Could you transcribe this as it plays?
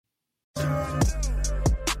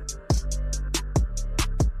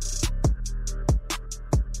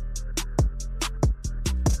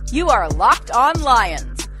You are Locked On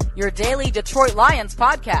Lions, your daily Detroit Lions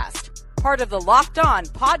podcast, part of the Locked On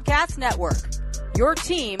Podcast Network, your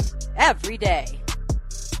team every day.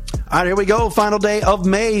 All right, here we go. Final day of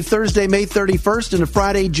May, Thursday, May 31st, and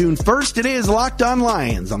Friday, June 1st. It is Locked On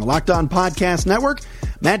Lions on the Locked On Podcast Network.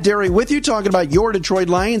 Matt Derry with you, talking about your Detroit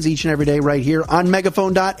Lions each and every day right here on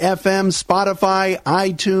Megaphone.fm, Spotify,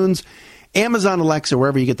 iTunes, Amazon Alexa,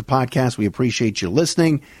 wherever you get the podcast. We appreciate you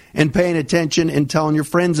listening and paying attention and telling your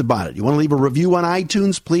friends about it. You want to leave a review on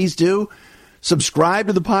iTunes, please do. Subscribe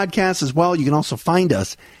to the podcast as well. You can also find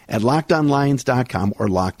us at LockedOnLions.com or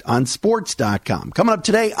LockedOnSports.com. Coming up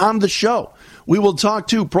today on the show, we will talk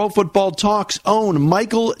to Pro Football Talk's own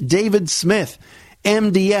Michael David Smith,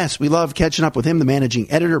 MDS. We love catching up with him, the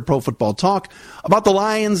managing editor of Pro Football Talk, about the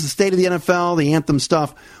Lions, the state of the NFL, the anthem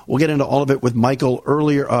stuff. We'll get into all of it with Michael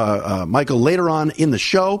later on in the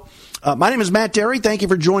show. My name is Matt Derry. Thank you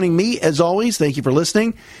for joining me, as always. Thank you for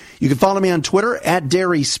listening. You can follow me on Twitter at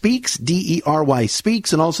Derry Speaks, D-E-R-Y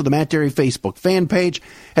Speaks, and also the Matt Derry Facebook fan page.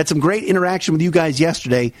 Had some great interaction with you guys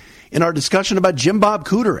yesterday in our discussion about Jim Bob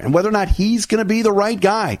Cooter and whether or not he's going to be the right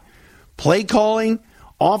guy. Play calling,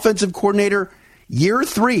 offensive coordinator, year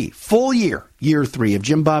three of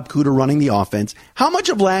Jim Bob Cooter running the offense. How much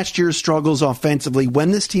of last year's struggles offensively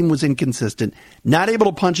when this team was inconsistent, not able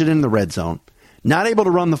to punch it in the red zone, not able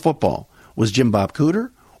to run the football, was Jim Bob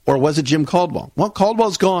Cooter or was it Jim Caldwell? Well,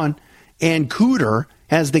 Caldwell's gone, and Cooter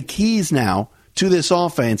has the keys now to this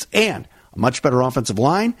offense and a much better offensive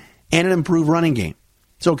line and an improved running game.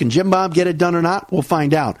 So can Jim Bob get it done or not? We'll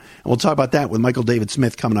find out. And we'll talk about that with Michael David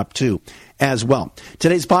Smith coming up too as well.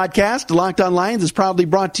 Today's podcast, Locked On Lions, is proudly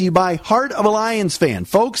brought to you by Heart of a Lions Fan.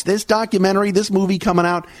 Folks, this documentary, this movie coming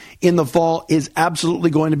out in the fall is absolutely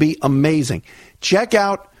going to be amazing. Check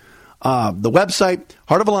out the website,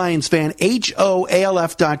 Heart of a Lions Fan,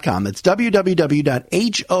 HOALF.com. That's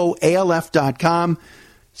www.HOALF.com.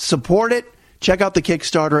 Support it. Check out the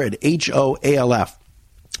Kickstarter at HOALF.com.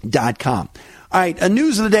 All right,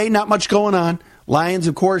 news of the day, not much going on. Lions,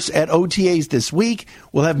 of course, at OTAs this week.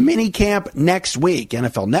 We'll have mini camp next week.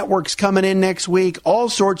 NFL Network's coming in next week. All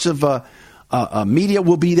sorts of media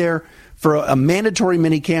will be there for a mandatory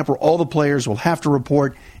mini camp where all the players will have to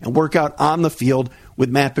report and work out on the field with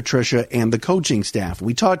Matt Patricia and the coaching staff.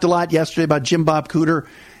 We talked a lot yesterday about Jim Bob Cooter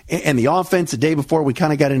and the offense. The day before, we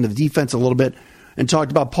kind of got into the defense a little bit and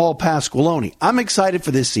talked about Paul Pasqualoni. I'm excited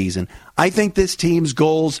for this season. I think this team's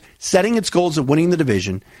goals, setting its goals of winning the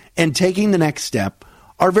division and taking the next step,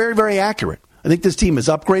 are very, very accurate. I think this team has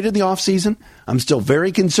upgraded the offseason. I'm still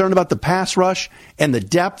very concerned about the pass rush and the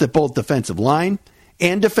depth at both defensive line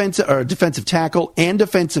and defensive tackle and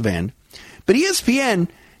defensive end. But ESPN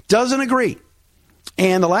doesn't agree.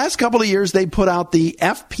 And the last couple of years, they put out the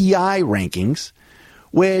FPI rankings,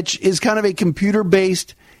 which is kind of a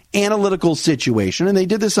computer-based analytical situation, and they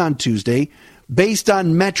did this on Tuesday based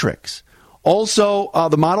on metrics. Also,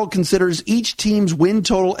 the model considers each team's win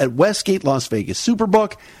total at Westgate Las Vegas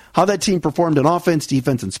Superbook, how that team performed in offense,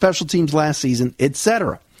 defense, and special teams last season,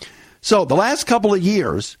 etc. So the last couple of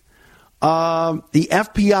years, the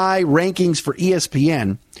FPI rankings for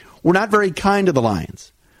ESPN were not very kind to the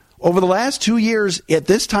Lions. Over the last 2 years, at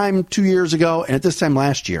this time 2 years ago and at this time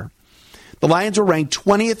last year, the Lions were ranked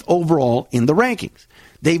 20th overall in the rankings.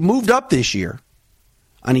 They've moved up this year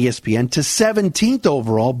on ESPN to 17th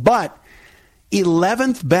overall, but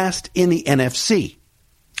 11th best in the NFC,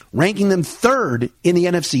 ranking them third in the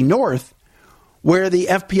NFC North, where the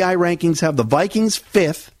FPI rankings have the Vikings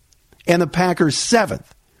 5th and the Packers 7th.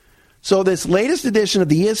 So this latest edition of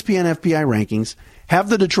the ESPN FPI rankings have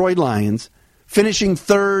the Detroit Lions finishing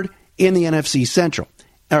third in the NFC Central,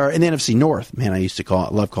 or in the NFC North. Man, I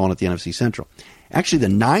love calling it the NFC Central. Actually, the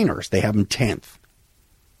Niners, they have them 10th.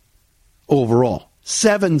 Overall,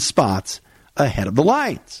 7 spots ahead of the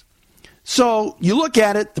Lions. So you look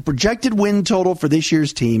at it, the projected win total for this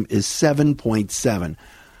year's team is 7.7.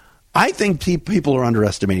 I think people are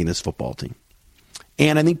underestimating this football team.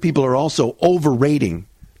 And I think people are also overrating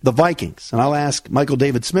the Vikings. And I'll ask Michael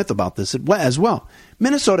David Smith about this as well.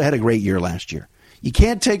 Minnesota had a great year last year. You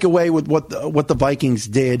can't take away with what the Vikings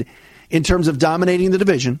did in terms of dominating the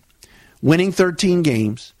division, winning 13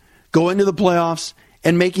 games, going to the playoffs,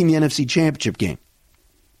 and making the NFC Championship game.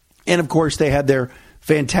 And, of course, they had their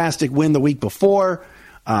fantastic win the week before,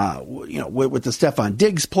 with the Stephon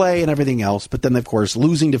Diggs play and everything else. But then, of course,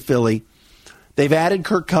 losing to Philly. They've added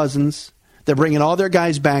Kirk Cousins. They're bringing all their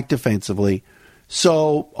guys back defensively.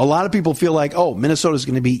 So a lot of people feel like, Minnesota's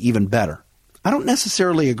going to be even better. I don't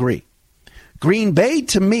necessarily agree. Green Bay,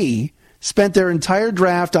 to me, spent their entire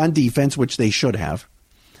draft on defense, which they should have.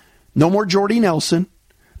 No more Jordy Nelson.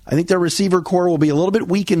 I think their receiver core will be a little bit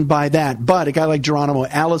weakened by that, but a guy like Geronimo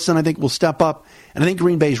Allison, I think, will step up, and I think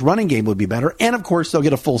Green Bay's running game would be better. And, of course, they'll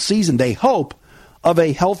get a full season, they hope, of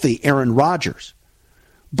a healthy Aaron Rodgers.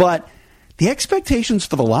 But the expectations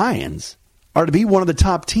for the Lions are to be one of the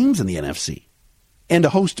top teams in the NFC and to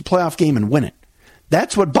host a playoff game and win it.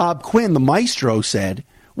 That's what Bob Quinn, the maestro, said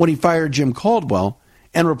when he fired Jim Caldwell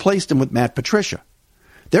and replaced him with Matt Patricia.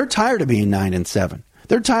 They're tired of being 9-7.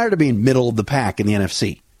 They're tired of being middle of the pack in the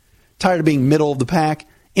NFC. Tired of being middle of the pack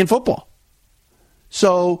in football.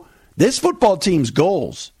 So this football team's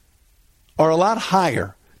goals are a lot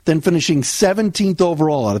higher than finishing 17th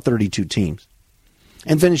overall out of 32 teams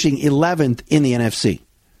and finishing 11th in the NFC.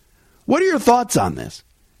 What are your thoughts on this?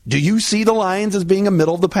 Do you see the Lions as being a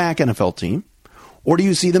middle-of-the-pack NFL team, or do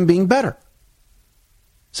you see them being better?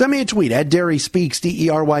 Send me a tweet at Derry Speaks,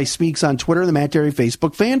 D-E-R-Y Speaks on Twitter, the Matt Derry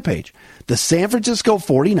Facebook fan page. The San Francisco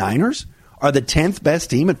 49ers are the 10th best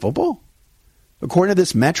team in football, according to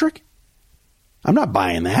this metric? I'm not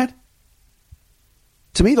buying that.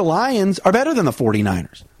 To me, the Lions are better than the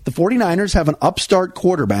 49ers. The 49ers have an upstart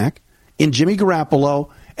quarterback in Jimmy Garoppolo,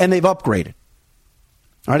 and they've upgraded.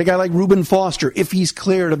 All right, a guy like Reuben Foster, if he's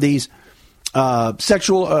cleared of these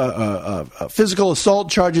physical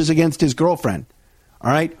assault charges against his girlfriend,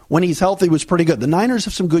 all right, when he's healthy, was pretty good. The Niners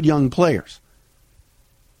have some good young players.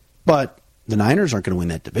 But the Niners aren't going to win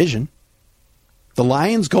that division. The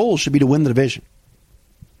Lions' goal should be to win the division.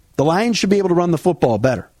 The Lions should be able to run the football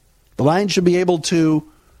better. The Lions should be able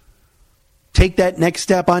to take that next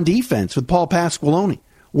step on defense with Paul Pasqualoni,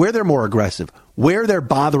 where they're more aggressive, where they're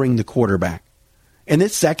bothering the quarterback. And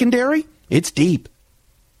this secondary, it's deep,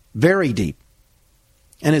 very deep,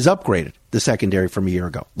 and has upgraded the secondary from a year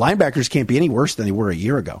ago. Linebackers can't be any worse than they were a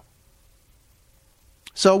year ago.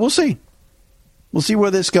 So we'll see. We'll see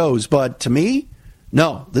where this goes. But to me,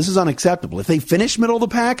 no, this is unacceptable. If they finish middle of the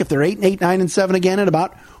pack, if they're 8-8, 9-7 again at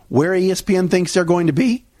about where ESPN thinks they're going to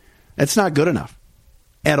be, that's not good enough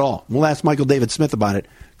at all. We'll ask Michael David Smith about it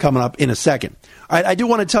coming up in a second. All right, I do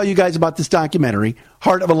want to tell you guys about this documentary,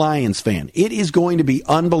 Heart of a Lions Fan. It is going to be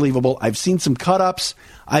unbelievable. I've seen some cut-ups.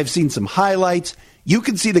 I've seen some highlights. You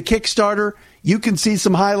can see the Kickstarter. You can see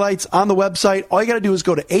some highlights on the website. All you got to do is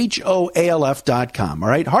go to HOALF.com. All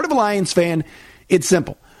right, Heart of a Lions Fan, it's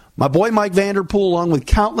simple. My boy Mike Vanderpool, along with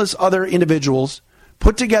countless other individuals,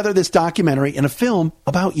 put together this documentary and a film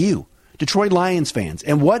about you, Detroit Lions fans,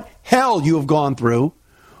 and what hell you have gone through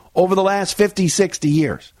over the last 50, 60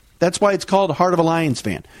 years. That's why it's called Heart of a Lions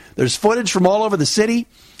Fan. There's footage from all over the city,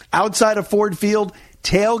 outside of Ford Field,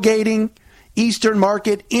 tailgating, Eastern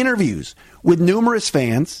Market, interviews with numerous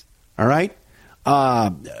fans, all right?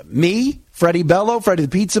 Me, Freddie Bello, Freddie the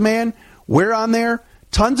Pizza Man, we're on there.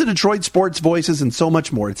 Tons of Detroit sports voices and so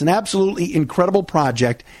much more. It's an absolutely incredible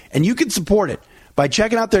project, and you can support it by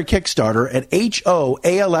checking out their Kickstarter at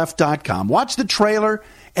HOALF.com. Watch the trailer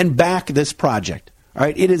and back this project. All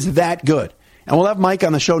right, it is that good. And we'll have Mike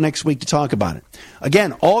on the show next week to talk about it.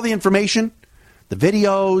 Again, all the information, the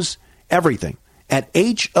videos, everything at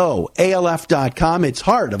HOALF.com. It's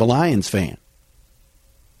Heart of a Lions Fan.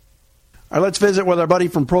 All right, let's visit with our buddy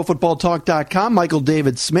from ProFootballTalk.com, Michael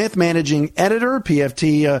David Smith, managing editor,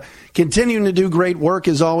 PFT, continuing to do great work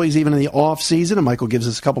as always, even in the off season. And Michael gives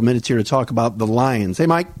us a couple minutes here to talk about the Lions. Hey,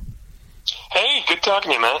 Mike. Hey, good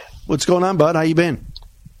talking to you, man. What's going on, bud? How you been?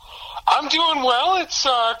 I'm doing well. It's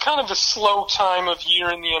kind of a slow time of year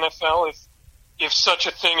in the NFL, if such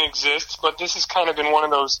a thing exists. But this has kind of been one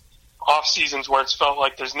of those off seasons where it's felt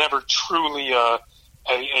like there's never truly a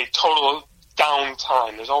total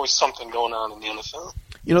downtime. There's always something going on in the NFL.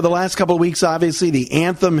 You know, the last couple of weeks, obviously, the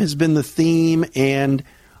anthem has been the theme, and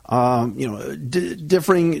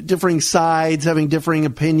differing sides having differing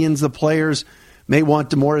opinions. The players may want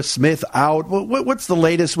DeMaurice Smith out. What's the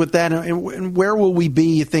latest with that, and where will we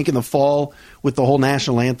be, you think, in the fall with the whole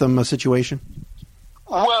national anthem situation?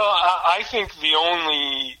 Well, I think the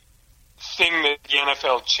only thing that the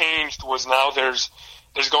NFL changed was now there's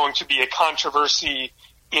going to be a controversy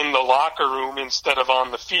in the locker room instead of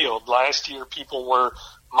on the field. Last year, people were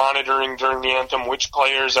monitoring during the anthem which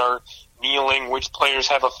players are kneeling, which players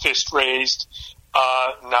have a fist raised.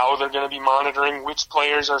 Now they're going to be monitoring which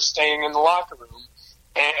players are staying in the locker room.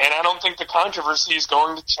 And I don't think the controversy is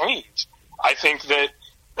going to change. I think that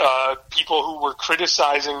people who were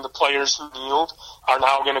criticizing the players who kneeled are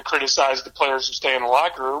now going to criticize the players who stay in the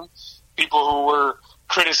locker room. People who were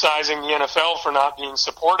criticizing the NFL for not being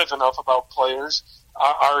supportive enough about players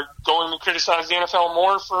are going to criticize the NFL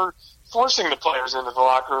more for forcing the players into the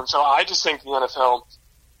locker room. So I just think the NFL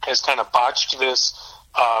has kind of botched this.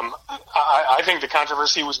 I think the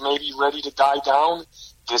controversy was maybe ready to die down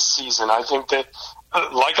this season. I think that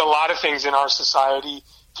like a lot of things in our society,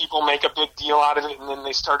 people make a big deal out of it and then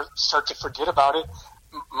they start to forget about it.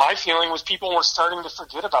 My feeling was people were starting to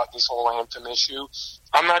forget about this whole anthem issue.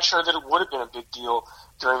 I'm not sure that it would have been a big deal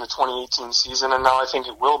during the 2018 season, and now I think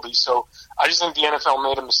it will be. So I just think the NFL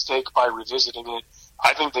made a mistake by revisiting it.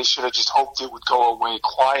 I think they should have just hoped it would go away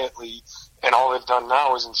quietly, and all they've done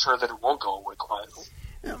now is ensure that it won't go away quietly.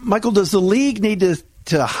 Michael, does the league need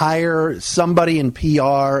to hire somebody in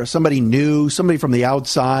PR, somebody new, somebody from the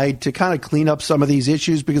outside to kind of clean up some of these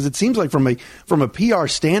issues? Because it seems like from a PR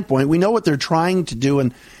standpoint, we know what they're trying to do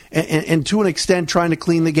and to an extent trying to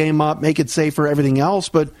clean the game up, make it safer, everything else,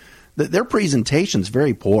 but their presentation's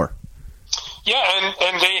very poor. Yeah,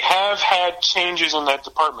 and they have had changes in that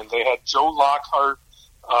department. They had Joe Lockhart,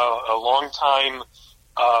 a long-time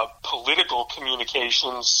political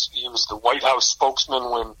communications. He was the White House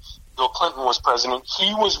spokesman when Bill Clinton was president.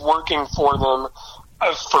 He was working for them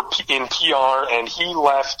in PR, and he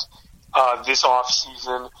left this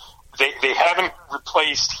offseason. They haven't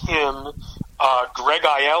replaced him. Greg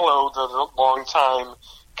Aiello, the longtime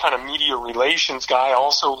kind of media relations guy,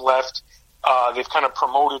 also left. They've kind of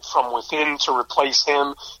promoted from within to replace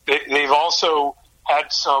him. They've also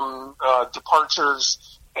had some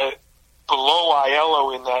departures below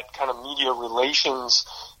Aiello in that kind of media relations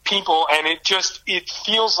people, and it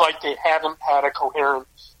feels like they haven't had a coherent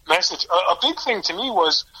message. A big thing to me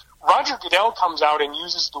was Roger Goodell comes out and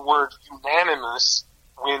uses the word unanimous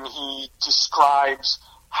when he describes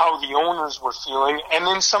how the owners were feeling, and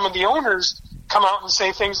then some of the owners come out and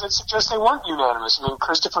say things that suggest they weren't unanimous. I mean,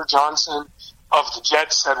 Christopher Johnson of the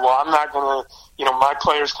Jets said, well, I'm not going to, my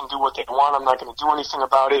players can do what they want. I'm not going to do anything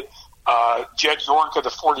about it. Jed York of the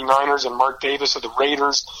 49ers and Mark Davis of the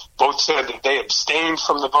Raiders both said that they abstained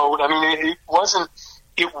from the vote. I mean,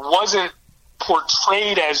 it wasn't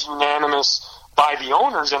portrayed as unanimous by the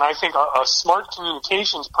owners, and I think a smart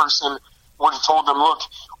communications person would have told them, look,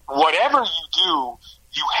 whatever you do,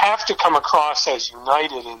 you have to come across as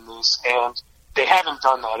united in this, and they haven't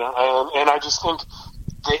done that. And I just think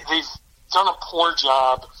they've done a poor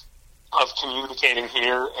job of communicating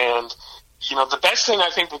here, and the best thing I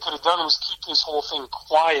think they could have done was keep this whole thing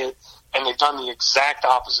quiet, and they've done the exact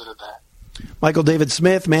opposite of that. Michael David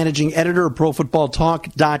Smith, managing editor of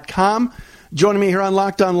ProFootballTalk.com, joining me here on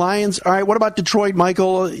Locked On Lions. All right, what about Detroit,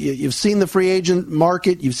 Michael? You've seen the free agent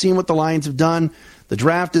market. You've seen what the Lions have done. The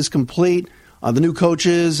draft is complete. The new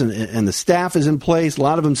coaches and the staff is in place. A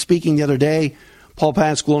lot of them speaking the other day. Paul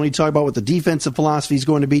Pasqualoni talked about what the defensive philosophy is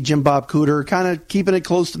going to be. Jim Bob Cooter kind of keeping it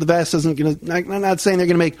close to the vest. I'm not saying they're going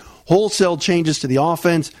to make wholesale changes to the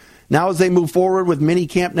offense. Now as they move forward with mini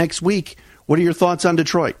camp next week, what are your thoughts on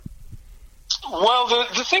Detroit? Well,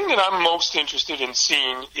 the thing that I'm most interested in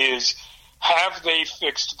seeing is, have they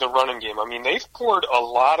fixed the running game? I mean, they've poured a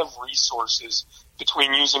lot of resources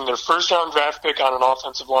between using their first-round draft pick on an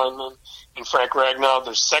offensive lineman in Frank Ragnow,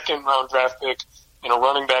 their second-round draft pick in a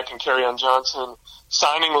running back in Kerryon Johnson,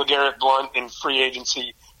 signing LeGarrette Blount in free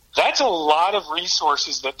agency. That's a lot of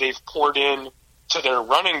resources that they've poured in to their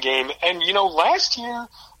running game. And, last year,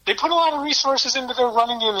 they put a lot of resources into their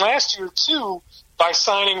running game last year, too, by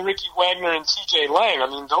signing Ricky Wagner and TJ Lang. I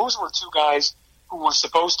mean, those were two guys who were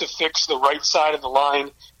supposed to fix the right side of the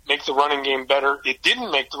line, make the running game better. It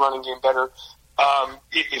didn't make the running game better.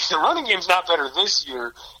 If the running game's not better this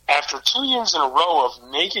year, after 2 years in a row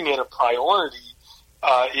of making it a priority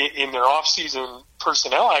in their off-season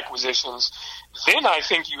personnel acquisitions, then I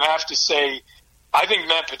think you have to say, I think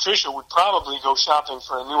Matt Patricia would probably go shopping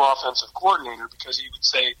for a new offensive coordinator, because he would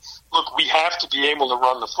say, look, we have to be able to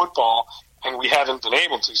run the football, and we haven't been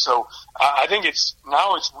able to. So I think it's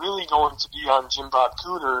really going to be on Jim Bob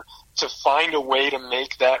Cooter to find a way to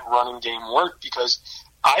make that running game work, because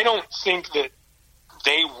I don't think that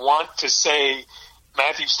they want to say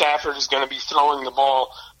Matthew Stafford is going to be throwing the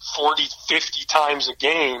ball 40, 50 times a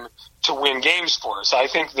game to win games for us. I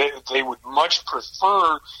think that they would much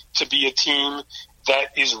prefer to be a team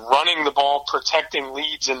that is running the ball, protecting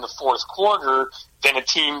leads in the fourth quarter, than a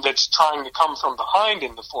team that's trying to come from behind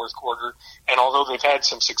in the fourth quarter. And although they've had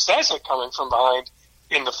some success at coming from behind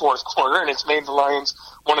in the fourth quarter, and it's made the Lions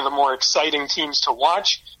one of the more exciting teams to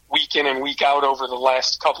watch week in and week out over the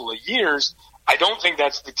last couple of years, I don't think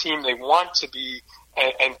that's the team they want to be.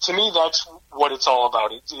 And to me, that's what it's all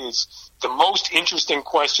about. It is the most interesting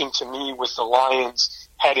question to me with the Lions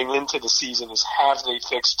heading into the season is, have they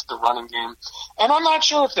fixed the running game? And I'm not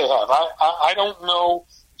sure if they have. I don't know.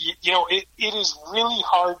 It is really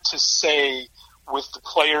hard to say with the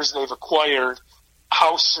players they've acquired,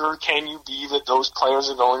 how sure can you be that those players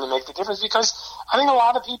are going to make the difference? Because I think a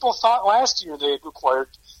lot of people thought last year they had acquired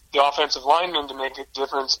the offensive linemen to make a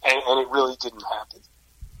difference, and it really didn't happen.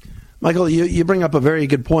 Michael, you bring up a very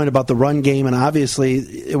good point about the run game, and obviously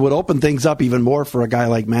it would open things up even more for a guy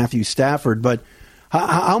like Matthew Stafford. But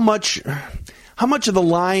how much of the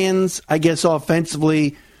Lions, I guess,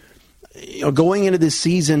 offensively, going into this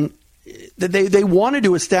season, they wanted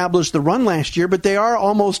to establish the run last year, but they are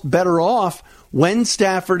almost better off when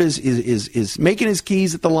Stafford is making his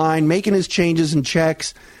keys at the line, making his changes and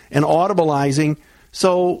checks, and audibilizing.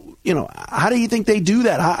 So, how do you think they do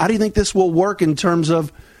that? How do you think this will work in terms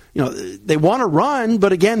of, they want to run,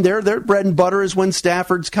 but again, their bread and butter is when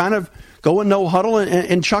Stafford's kind of going no huddle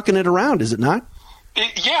and chucking it around, is it not?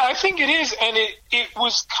 Yeah, I think it is, and it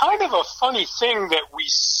was kind of a funny thing that we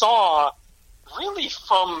saw really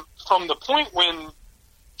from the point when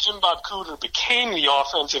Jim Bob Cooter became the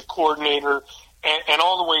offensive coordinator and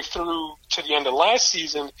all the way through to the end of last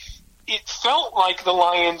season. It felt like the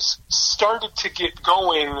Lions started to get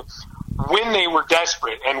going when they were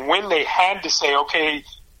desperate and when they had to say, okay,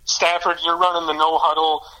 Stafford, you're running the no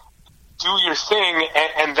huddle, do your thing,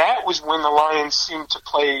 and that was when the Lions seemed to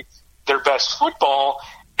play their best football,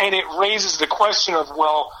 and it raises the question of,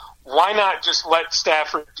 well, why not just let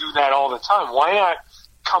Stafford do that all the time? Why not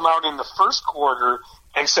come out in the first quarter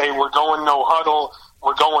and say, we're going no huddle,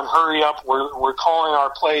 we're going hurry up, we're calling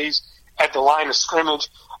our plays at the line of scrimmage?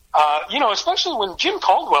 Especially when Jim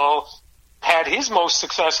Caldwell had his most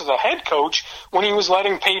success as a head coach when he was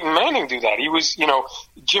letting Peyton Manning do that. He was,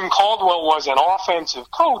 Jim Caldwell was an offensive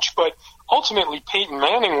coach, but ultimately Peyton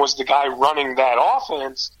Manning was the guy running that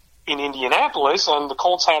offense in Indianapolis, and the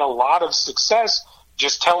Colts had a lot of success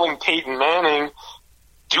just telling Peyton Manning,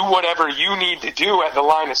 do whatever you need to do at the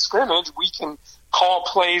line of scrimmage. We can call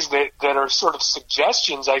plays that are sort of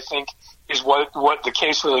suggestions, I think, is what the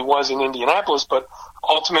case really was in Indianapolis, but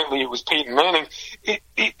ultimately it was Peyton Manning.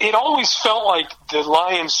 It always felt like the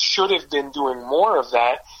Lions should have been doing more of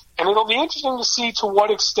that, and it'll be interesting to see to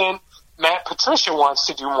what extent Matt Patricia wants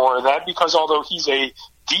to do more of that, because although he's a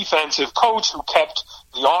defensive coach who kept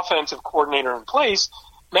the offensive coordinator in place,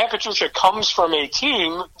 Matt Patricia comes from a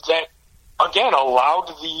team that, again, allowed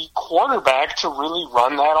the quarterback to really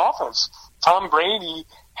run that offense. Tom Brady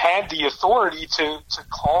had the authority to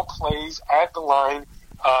call plays at the line.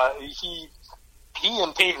 He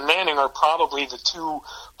and Peyton Manning are probably the two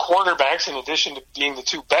quarterbacks, in addition to being the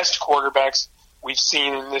two best quarterbacks we've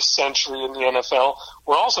seen in this century in the NFL.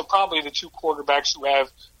 We're also probably the two quarterbacks who have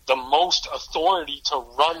the most authority to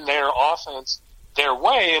run their offense their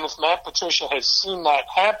way. And if Matt Patricia has seen that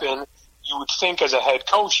happen, you would think as a head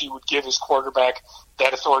coach he would give his quarterback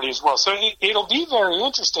that authority as well. So it'll be very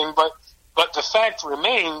interesting, but the fact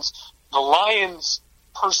remains, the Lions,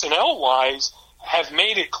 personnel-wise, have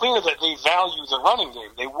made it clear that they value the running game.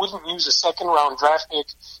 They wouldn't use a second-round draft pick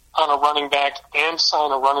on a running back and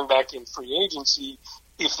sign a running back in free agency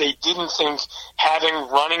if they didn't think having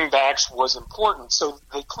running backs was important. So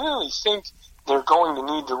they clearly think they're going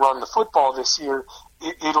to need to run the football this year.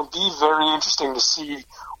 It'll be very interesting to see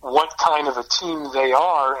what kind of a team they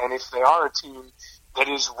are, and if they are a team that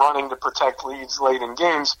is running to protect leads late in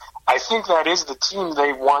games. I think that is the team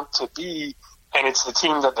they want to be, and it's the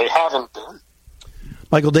team that they haven't been.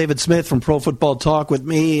 Michael David Smith from Pro Football Talk with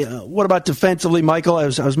me. What about defensively, Michael? I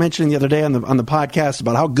was mentioning the other day on the podcast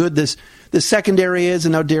about how good this secondary is,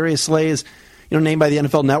 and now Darius Slay is named by the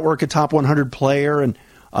NFL Network a top 100 player, and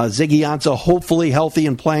Ziggy Ansah hopefully healthy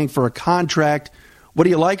and playing for a contract. What do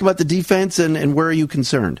you like about the defense, and where are you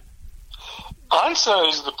concerned? Ansah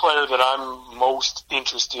is the player that I'm most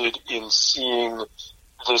interested in seeing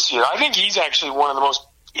this year. I think he's actually one of the most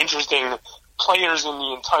interesting players in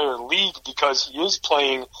the entire league because he is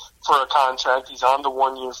playing for a contract. He's on the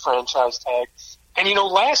one-year franchise tag. And,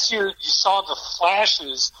 last year you saw the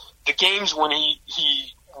flashes, the games when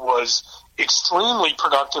he was extremely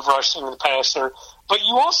productive rushing the passer, but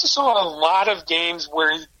you also saw a lot of games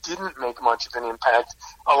where he didn't make much of an impact,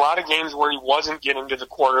 a lot of games where he wasn't getting to the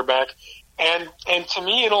quarterback. And to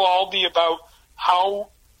me, it'll all be about how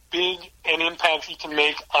big an impact he can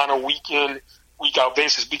make on a week-in, week-out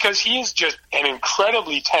basis, because he is just an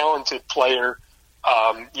incredibly talented player.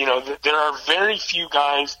 There are very few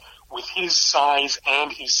guys with his size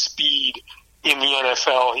and his speed in the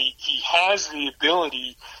NFL. He has the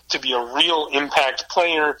ability to be a real impact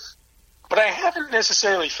player, but I haven't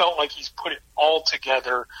necessarily felt like he's put it all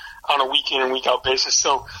together on a week-in and week-out basis.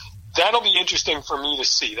 So that'll be interesting for me to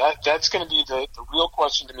see. That's going to be the real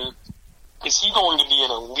question to me. Is he going to be an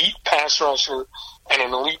elite pass rusher and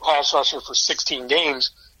an elite pass rusher for 16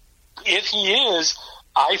 games? If he is,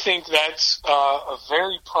 I think that's a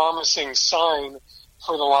very promising sign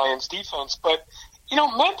for the Lions defense. But,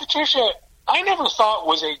 Matt Patricia, I never thought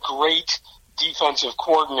was a great defensive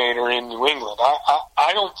coordinator in New England.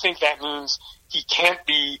 I don't think that means he can't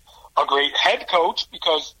be a great head coach,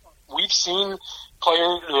 because we've seen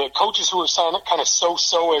coaches who are kind of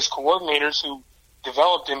so-so as coordinators who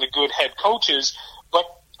developed into good head coaches. But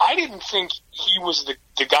I didn't think he was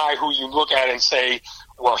the guy who you look at and say,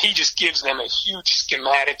 well, he just gives them a huge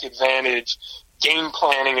schematic advantage, game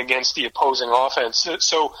planning against the opposing offense.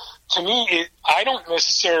 So to me, I don't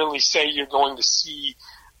necessarily say you're going to see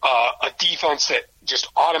a defense that just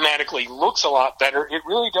automatically looks a lot better. It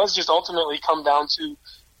really does just ultimately come down to,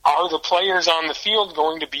 are the players on the field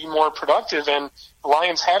going to be more productive? And the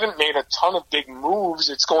Lions haven't made a ton of big moves.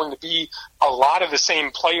 It's going to be a lot of the same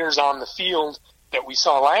players on the field that we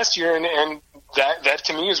saw last year. And that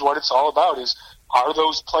to me is what it's all about, is, are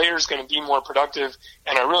those players going to be more productive?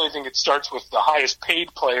 And I really think it starts with the highest paid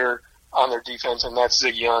player on their defense, and that's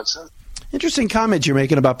Ziggy Ansah. Interesting comment you're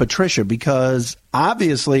making about Patricia, because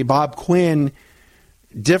obviously Bob Quinn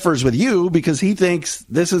differs with you, because he thinks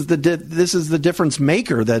this is the difference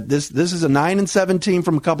maker, that this is a 9-7 team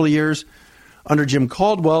from a couple of years under Jim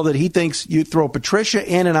Caldwell, that he thinks you throw Patricia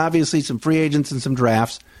in and obviously some free agents and some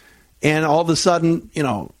drafts, and all of a sudden,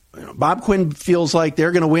 Bob Quinn feels like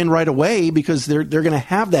they're going to win right away because they're going to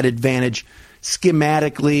have that advantage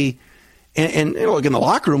schematically. And look, in the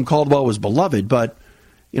locker room, Caldwell was beloved, but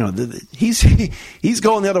he's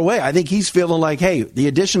going the other way. I think he's feeling like, hey, the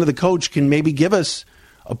addition of the coach can maybe give us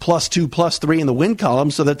a +2, +3 in the win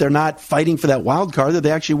column, so that they're not fighting for that wild card, that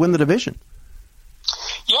they actually win the division.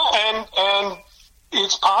 Yeah, and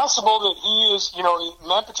it's possible that he is,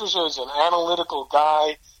 Matt Patricia is an analytical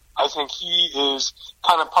guy. I think he is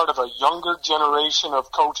kind of part of a younger generation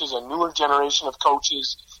of coaches, a newer generation of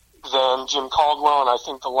coaches than Jim Caldwell, and I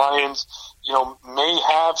think the Lions, may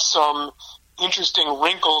have some interesting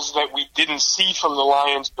wrinkles that we didn't see from the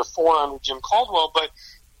Lions before under Jim Caldwell. But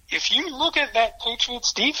if you look at that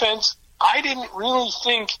Patriots defense, I didn't really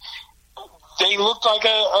think they looked like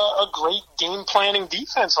a great game planning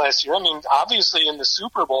defense last year. I mean, obviously in the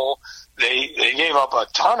Super Bowl, they gave up a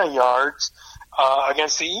ton of yards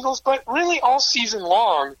against the Eagles, but really all season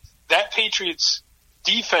long, that Patriots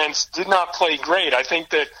defense did not play great. I think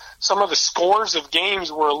that some of the scores of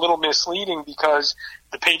games were a little misleading, because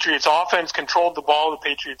the Patriots offense controlled the ball, the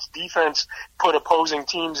Patriots defense put opposing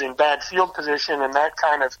teams in bad field position, and that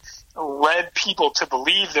kind of led people to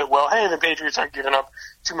believe that, well, hey, the Patriots aren't giving up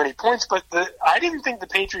too many points. But I didn't think the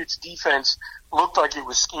Patriots defense looked like it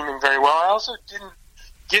was scheming very well. I also didn't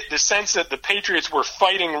get the sense that the Patriots were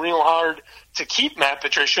fighting real hard to keep Matt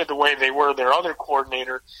Patricia the way they were their other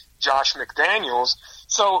coordinator, Josh McDaniels.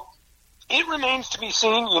 So it remains to be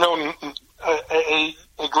seen.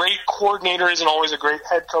 A great coordinator isn't always a great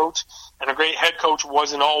head coach, and a great head coach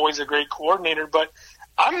wasn't always a great coordinator. But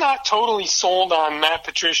I'm not totally sold on Matt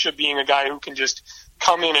Patricia being a guy who can just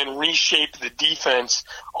come in and reshape the defense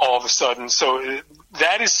all of a sudden. So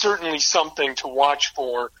that is certainly something to watch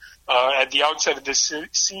for at the outset of this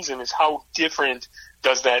season, is how different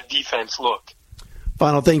does that defense look.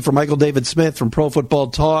 Final thing for Michael David Smith from Pro Football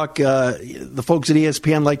Talk. The folks at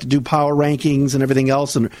ESPN like to do power rankings and everything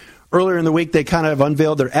else. And earlier in the week, they kind of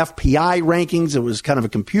unveiled their FPI rankings. It was kind of a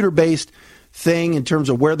computer-based thing in terms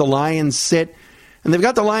of where the Lions sit. And they've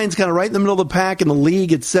got the Lions kind of right in the middle of the pack in the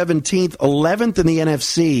league at 17th, 11th in the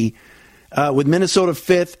NFC, with Minnesota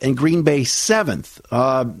 5th and Green Bay 7th.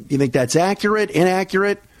 You think that's accurate,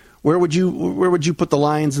 inaccurate? Where would you put the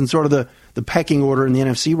Lions in sort of the pecking order in the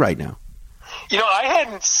NFC right now? I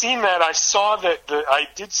hadn't seen that. I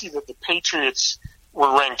did see that the Patriots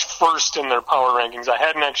were ranked first in their power rankings. I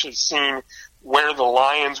hadn't actually seen where the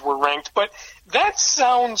Lions were ranked, but that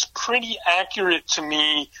sounds pretty accurate to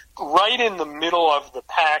me, right in the middle of the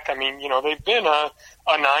pack. I mean, they've been a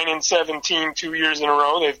 9-7 team 2 years in a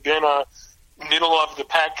row. They've been a middle of the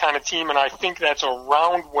pack kind of team, and I think that's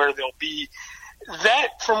around where they'll be. That,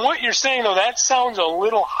 from what you're saying, though, that sounds a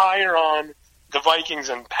little higher on the Vikings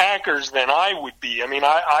and Packers than I would be. I mean,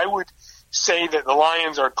 I would say that the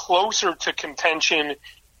Lions are closer to contention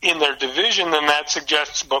in their division than that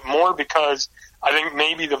suggests, but more because I think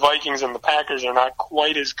maybe the Vikings and the Packers are not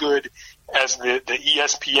quite as good as the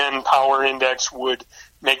ESPN Power Index would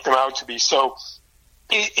make them out to be. So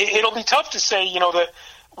it'll be tough to say, that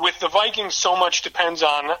with the Vikings, so much depends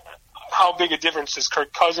on how big a difference does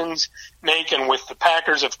Kirk Cousins make, and with the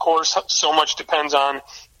Packers, of course, so much depends on,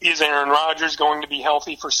 is Aaron Rodgers going to be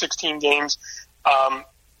healthy for 16 games?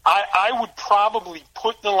 I would probably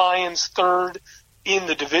put the Lions third in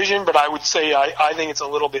the division, but I would say I think it's a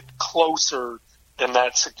little bit closer than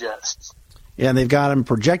that suggests. Yeah, and they've got a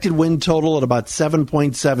projected win total at about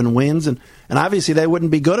 7.7 wins, and obviously they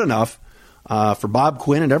wouldn't be good enough for Bob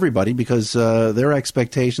Quinn and everybody because their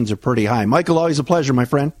expectations are pretty high. Michael, always a pleasure, my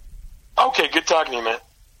friend. Okay, good talking to you, man. All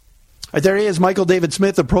right, there he is, Michael David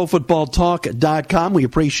Smith of ProFootballTalk.com. We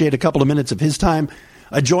appreciate a couple of minutes of his time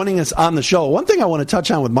joining us on the show. One thing I want to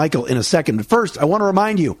touch on with Michael in a second. But first, I want to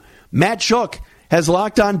remind you, Matt Shook has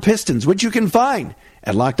Locked On Pistons, which you can find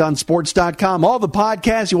at LockedOnSports.com. All the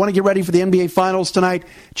podcasts, you want to get ready for the NBA Finals tonight,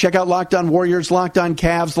 check out Locked On Warriors, Locked On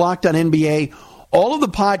Cavs, Locked On NBA. All of the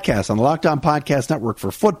podcasts on the Locked On Podcast Network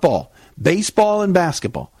for football, baseball, and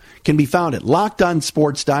basketball can be found at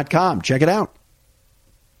LockedOnSports.com. Check it out.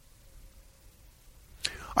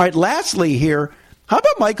 All right, lastly here, how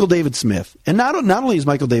about Michael David Smith? And not only has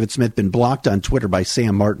Michael David Smith been blocked on Twitter by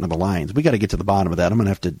Sam Martin of the Lions, we got to get to the bottom of that. I'm going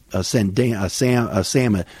to have to send Sam a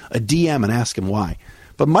DM and ask him why.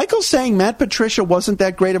 But Michael's saying Matt Patricia wasn't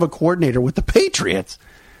that great of a coordinator with the Patriots.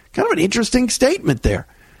 Kind of an interesting statement there.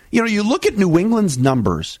 You know, you look at New England's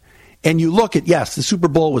numbers, and you look at, yes, the Super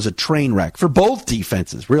Bowl was a train wreck for both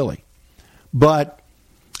defenses, really. But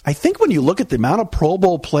I think when you look at the amount of Pro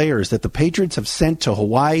Bowl players that the Patriots have sent to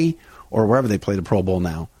Hawaii or wherever they play the Pro Bowl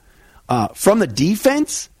now, from the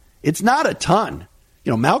defense, it's not a ton.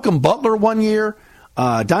 You know, Malcolm Butler 1 year,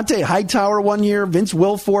 Dante Hightower 1 year, Vince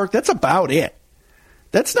Wilfork, that's about it.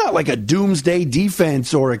 That's not like a doomsday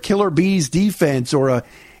defense or a Killer Bees defense or a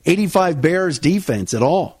 85 Bears defense at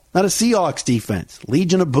all. Not a Seahawks defense,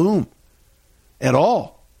 Legion of Boom at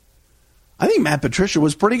all. I think Matt Patricia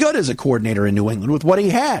was pretty good as a coordinator in New England with what he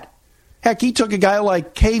had. Heck, he took a guy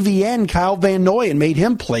like KVN, Kyle Van Noy, and made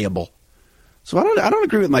him playable. So I don't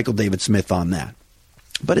agree with Michael David Smith on that.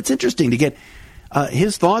 But it's interesting to get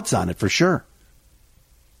his thoughts on it for sure.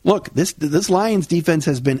 Look, this Lions defense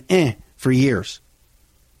has been for years.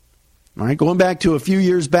 All right, going back to a few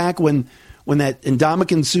years back when that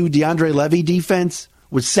Ndamukong Suh, DeAndre Levy defense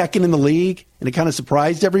was second in the league, and it kind of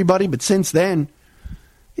surprised everybody. But since then,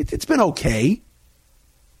 it's been okay.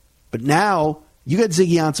 But now you got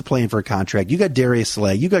Ziggy Ansah playing for a contract. You got Darius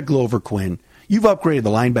Slay. You got Glover Quinn. You've upgraded the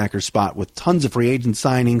linebacker spot with tons of free agent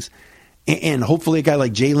signings, and hopefully a guy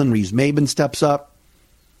like Jalen Reeves-Maben steps up.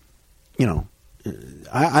 You know,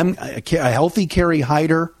 I'm a healthy Kerry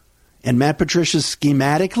Hyder and Matt Patricia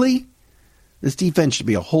schematically. This defense should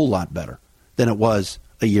be a whole lot better than it was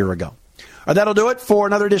a year ago. All right, that'll do it for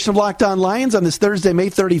another edition of Locked On Lions on this Thursday, May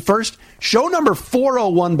 31st. Show number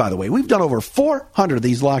 401, by the way. We've done over 400 of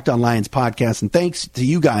these Locked On Lions podcasts, and thanks to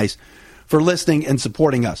you guys for listening and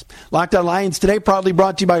supporting us. Locked On Lions today, proudly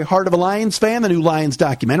brought to you by Heart of a Lions Fan, the new Lions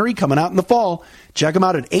documentary coming out in the fall. Check them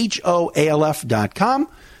out at HOALF.com.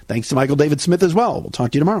 Thanks to Michael David Smith as well. We'll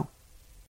talk to you tomorrow.